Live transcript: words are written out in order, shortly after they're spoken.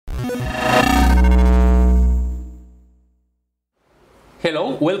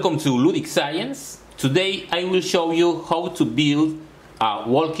Hello, welcome to Ludic Science. Today I will show you how to build a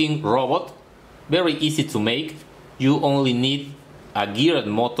walking robot. Very easy to make. You only need a geared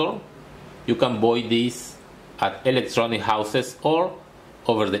motor. You can buy this at electronic houses or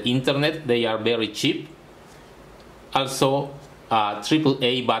over the internet. They are very cheap. Also a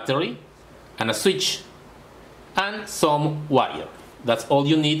AAA battery and a switch and some wire. That's all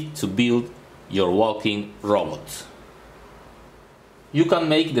you need to build your walking robot. You can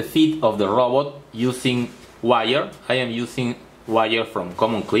make the feet of the robot using wire. I am using wire from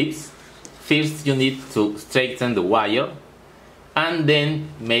Common Clips. First you need to straighten the wire and then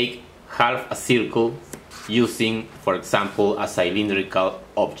make half a circle using, for example, a cylindrical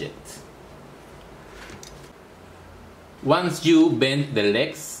object. Once you bend the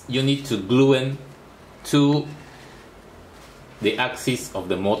legs, you need to glue them to the axis of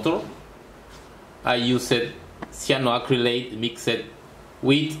the motor. I used cyanoacrylate mixed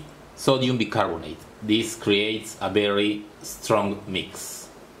with sodium bicarbonate. This creates a very strong mix.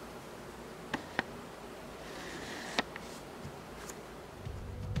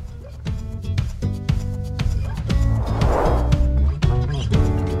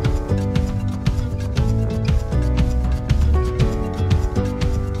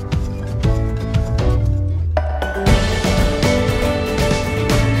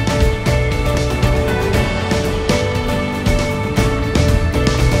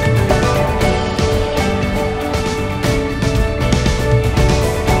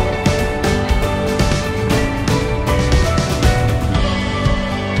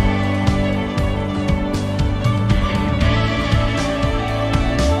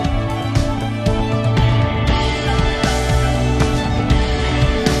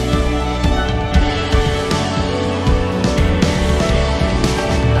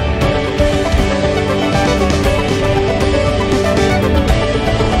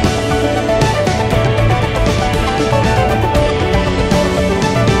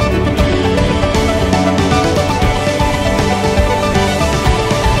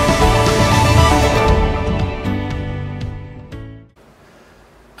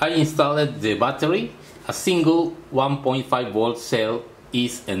 I installed the battery. A single 1.5 volt cell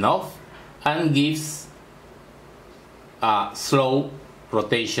is enough and gives a slow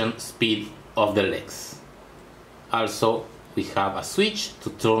rotation speed of the legs. Also, we have a switch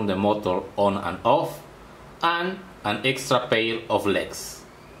to turn the motor on and off and an extra pair of legs.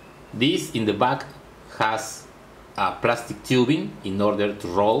 This in the back has a plastic tubing in order to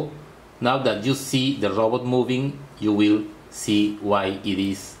roll. Now that you see the robot moving, you will see why it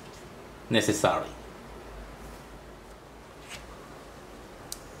is necessary.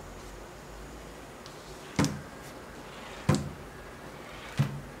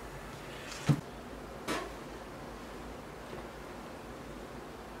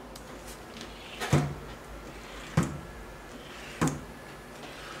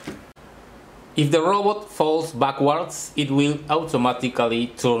 If the robot falls backwards, it will automatically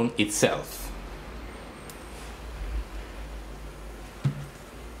turn itself.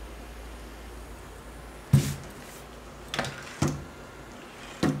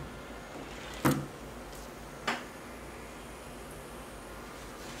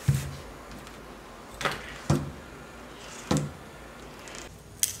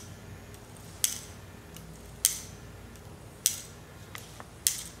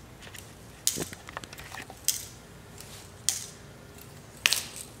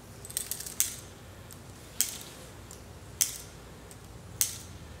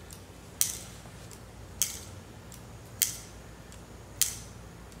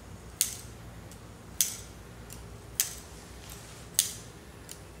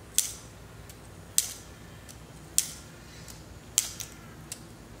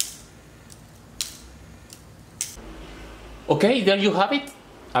 Okay, there you have it.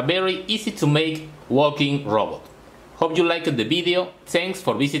 A very easy to make walking robot. Hope you liked the video. Thanks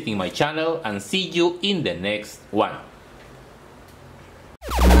for visiting my channel and see you in the next one.